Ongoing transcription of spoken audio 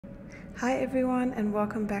Hi everyone, and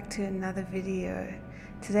welcome back to another video.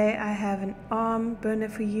 Today I have an arm burner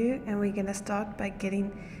for you, and we're going to start by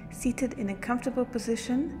getting seated in a comfortable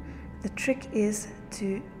position. The trick is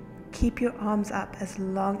to keep your arms up as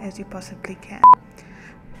long as you possibly can.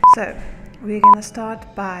 So we're going to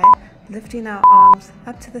start by lifting our arms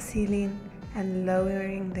up to the ceiling and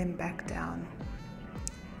lowering them back down.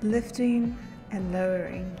 Lifting and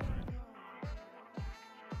lowering.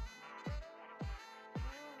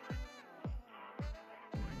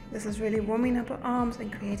 This is really warming up our arms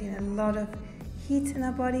and creating a lot of heat in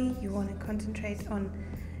our body. You want to concentrate on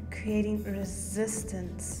creating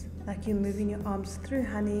resistance, like you're moving your arms through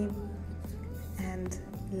honey and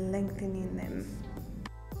lengthening them.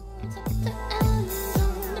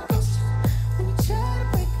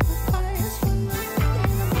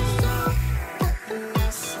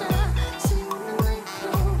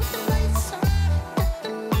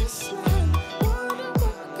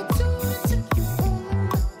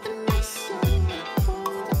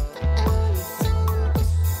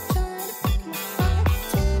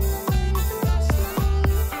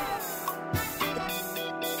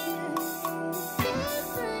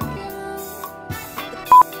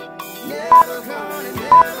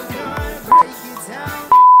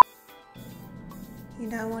 You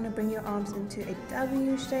now want to bring your arms into a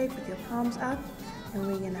W shape with your palms up, and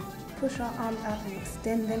we're going to push our arms out and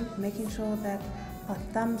extend them, making sure that our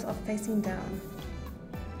thumbs are facing down.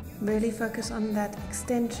 Really focus on that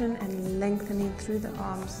extension and lengthening through the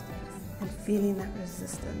arms and feeling that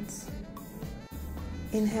resistance.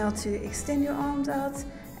 Inhale to extend your arms out,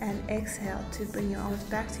 and exhale to bring your arms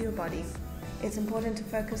back to your body. It's important to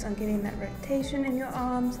focus on getting that rotation in your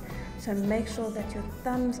arms, so make sure that your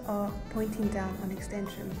thumbs are pointing down on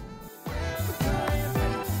extension.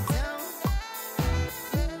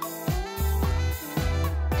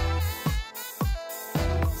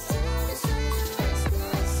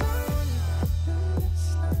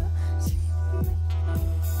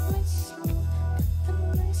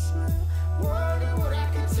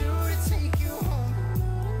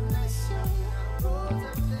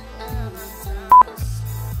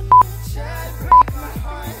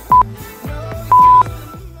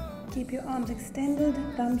 Keep your arms extended,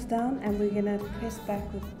 thumbs down, and we're going to press back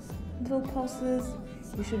with little pulses.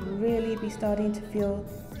 You should really be starting to feel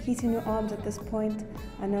heat in your arms at this point.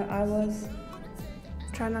 I know I was.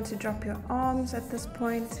 Try not to drop your arms at this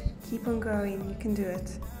point. Keep on going, you can do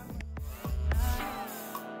it.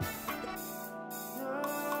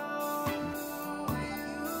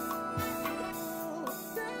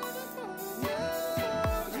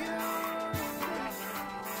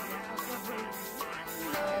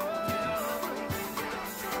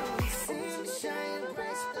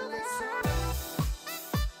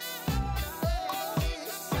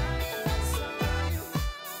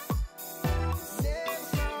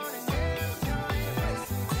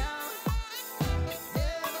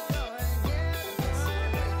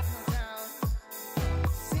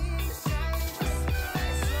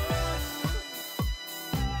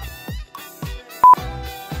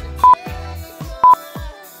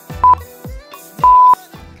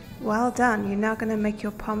 Well done. You're now going to make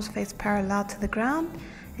your palms face parallel to the ground,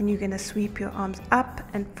 and you're going to sweep your arms up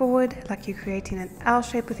and forward like you're creating an L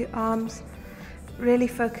shape with your arms. Really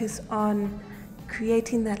focus on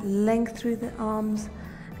creating that length through the arms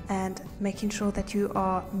and making sure that you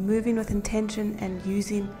are moving with intention and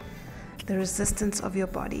using the resistance of your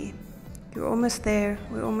body. You're almost there.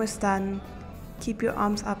 We're almost done. Keep your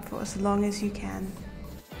arms up for as long as you can.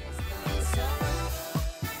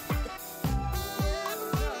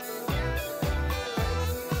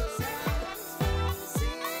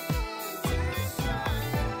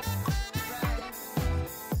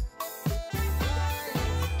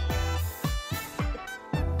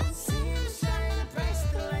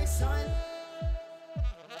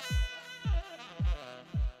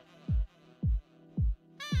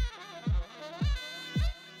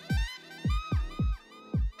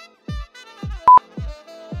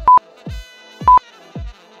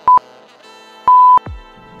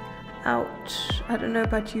 Ouch, I don't know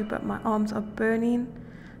about you, but my arms are burning.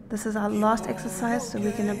 This is our last exercise, so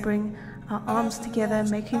we're going to bring our arms together,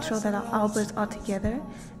 making sure that our elbows are together,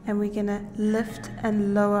 and we're going to lift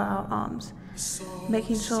and lower our arms,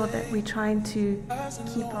 making sure that we're trying to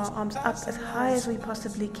keep our arms up as high as we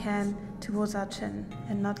possibly can towards our chin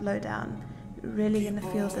and not low down. You're really going to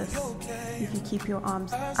feel this if you keep your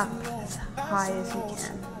arms up as high as you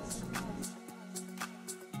can.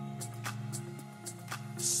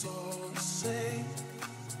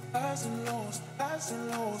 Highs and lows, highs and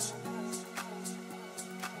lows.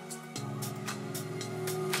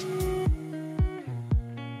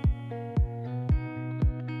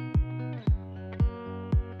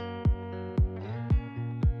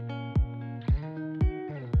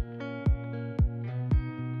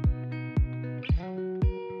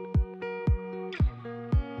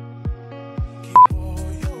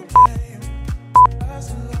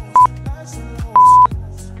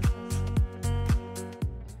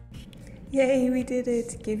 Yay, we did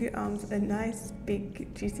it! Give your arms a nice,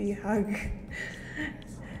 big, juicy hug.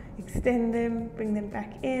 Extend them, bring them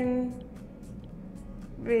back in.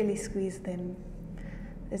 Really squeeze them.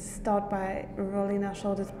 Let's start by rolling our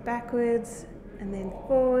shoulders backwards and then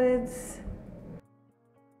forwards.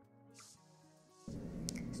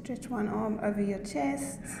 Stretch one arm over your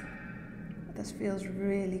chest. This feels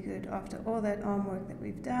really good after all that arm work that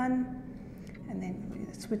we've done. And then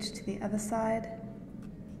we'll switch to the other side.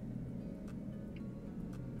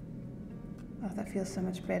 Oh, that feels so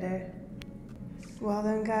much better. Well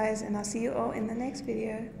done, guys, and I'll see you all in the next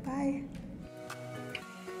video. Bye.